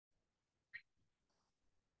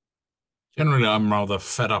Generally, I'm rather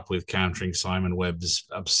fed up with countering Simon Webb's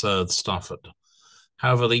absurd stuff.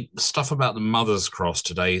 However, the stuff about the Mother's Cross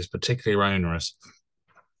today is particularly onerous.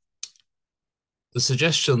 The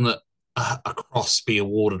suggestion that a cross be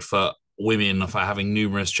awarded for women for having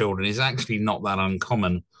numerous children is actually not that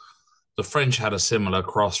uncommon. The French had a similar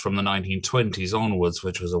cross from the 1920s onwards,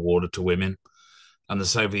 which was awarded to women, and the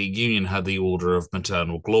Soviet Union had the Order of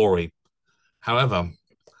Maternal Glory. However,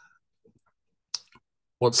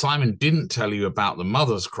 what Simon didn't tell you about the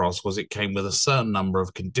Mother's Cross was it came with a certain number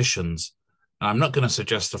of conditions. Now, I'm not going to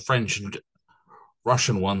suggest the French and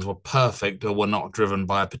Russian ones were perfect or were not driven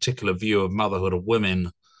by a particular view of motherhood of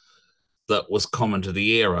women that was common to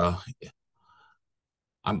the era.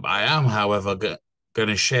 I am, however, going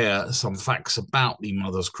to share some facts about the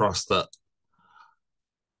Mother's Cross that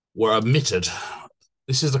were omitted.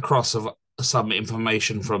 This is the cross of some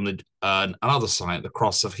information from another site, the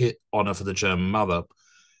Cross of Honor for the German Mother.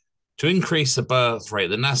 To increase the birth rate,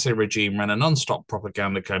 the Nazi regime ran a non-stop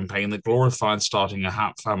propaganda campaign that glorified starting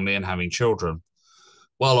a family and having children.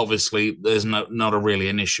 Well, obviously, there's not really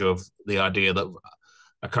an issue of the idea that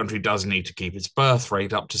a country does need to keep its birth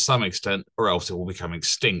rate up to some extent, or else it will become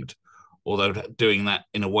extinct. Although doing that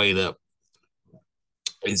in a way that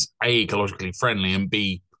is A, ecologically friendly, and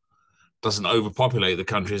B, doesn't overpopulate the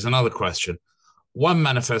country is another question. One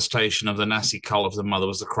manifestation of the Nazi cult of the mother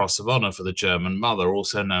was the Cross of Honor for the German Mother,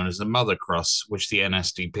 also known as the Mother Cross, which the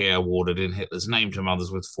NSDAP awarded in Hitler's name to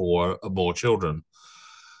mothers with 4 or more children.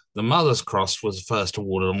 The Mother's Cross was first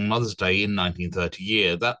awarded on Mother's Day in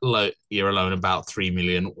 1930 That year alone, about 3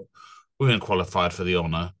 million women qualified for the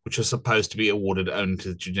honour, which was supposed to be awarded only to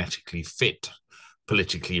the genetically fit,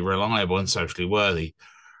 politically reliable, and socially worthy.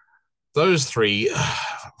 Those three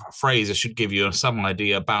phrases should give you some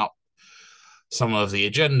idea about some of the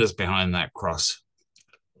agendas behind that cross.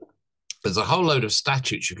 There's a whole load of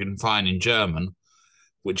statutes you can find in German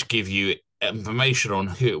which give you information on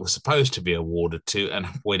who it was supposed to be awarded to and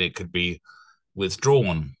when it could be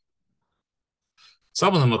withdrawn.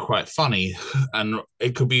 Some of them are quite funny, and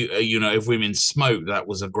it could be, if women smoked, that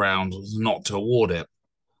was a ground not to award it.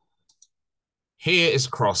 Here is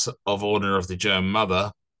Cross of Honor of the German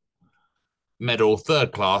Mother, Medal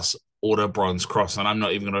 3rd Class, Order Bronze Cross, and I'm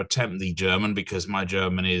not even going to attempt the German because my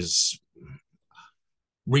German is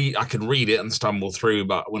I can read it and stumble through,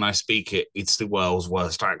 but when I speak it, it's the world's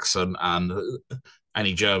worst accent, and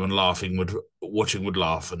any German watching would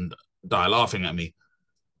laugh and die laughing at me.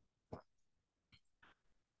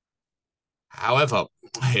 However,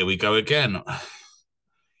 here we go again.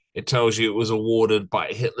 It tells you it was awarded by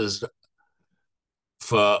Hitler's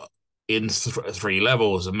in 3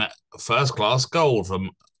 levels: first class gold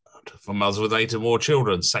for mothers with 8 or more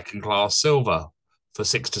children, second class silver for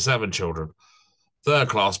 6 to 7 children, third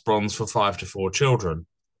class bronze for 5 to 4 children.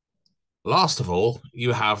 Last of all,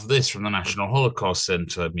 you have this from the National Holocaust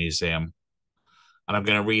Center Museum. And I'm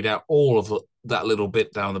going to read out all of that little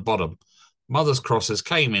bit down the bottom. Mother's Crosses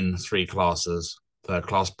came in 3 classes. Third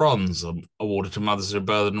class bronze, awarded to mothers who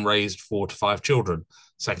birthed and raised 4 to 5 children.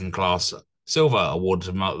 Second class silver, awarded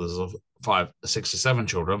to mothers of 6 to 7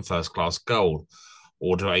 children. First class gold,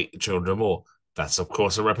 awarded to 8 children or more. That's, of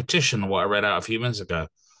course, a repetition of what I read out a few minutes ago.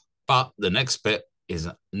 But the next bit is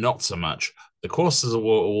not so much. The courses are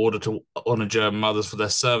awarded to honor German mothers for their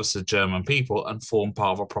service to German people and form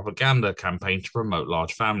part of a propaganda campaign to promote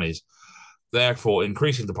large families, therefore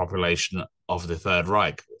increasing the population of the Third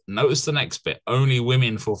Reich. Notice the next bit. Only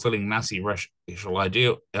women fulfilling Nazi racial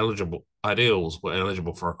ideals were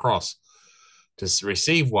eligible for a cross. To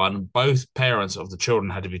receive one, both parents of the children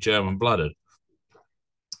had to be German-blooded.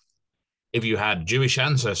 If you had Jewish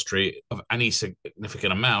ancestry of any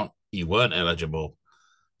significant amount, you weren't eligible.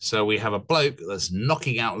 So we have a bloke that's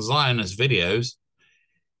knocking out Zionist videos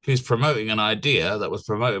who's promoting an idea that was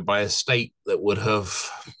promoted by a state that would have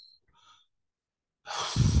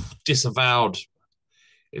disavowed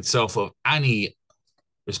itself of any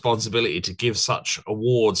responsibility to give such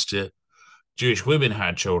awards to Jewish women who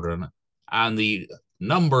had children. And the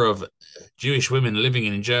number of Jewish women living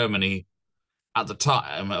in Germany at the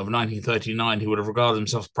time of 1939 who would have regarded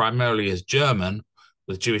themselves primarily as German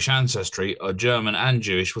with Jewish ancestry, or German and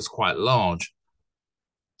Jewish, was quite large.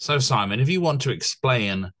 So, Simon, if you want to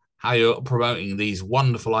explain how you're promoting these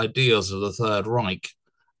wonderful ideals of the Third Reich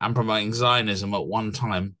and promoting Zionism at one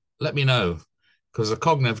time, let me know, because the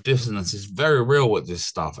cognitive dissonance is very real with this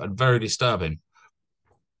stuff and very disturbing.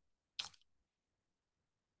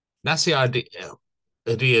 That's the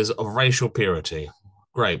ideas of racial purity.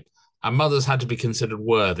 Great. And mothers had to be considered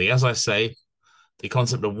worthy. As I say, the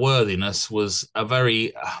concept of worthiness was a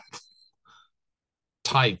very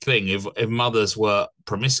type thing. If mothers were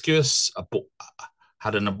promiscuous,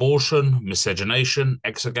 had an abortion, miscegenation,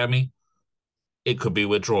 exogamy, it could be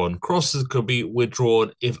withdrawn. Crosses could be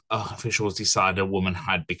withdrawn if officials decide a woman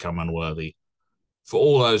had become unworthy, for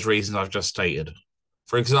all those reasons I've just stated.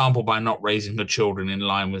 For example, by not raising her children in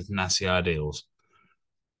line with Nazi ideals.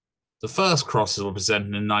 The first crosses were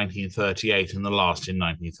presented in 1938 and the last in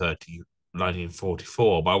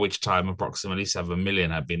 1944, by which time approximately 7 million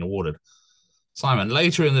had been awarded. Simon,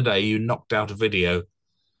 later in the day, you knocked out a video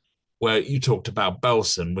where you talked about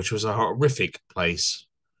Belsen, which was a horrific place,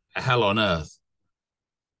 a hell on earth.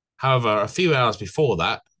 However, a few hours before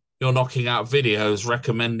that, you're knocking out videos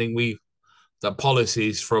recommending that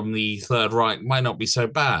policies from the Third Reich might not be so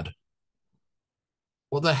bad.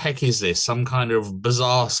 What the heck is this? Some kind of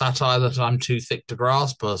bizarre satire that I'm too thick to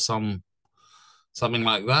grasp, or something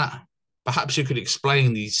like that? Perhaps you could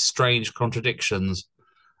explain these strange contradictions,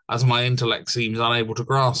 as my intellect seems unable to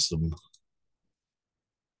grasp them.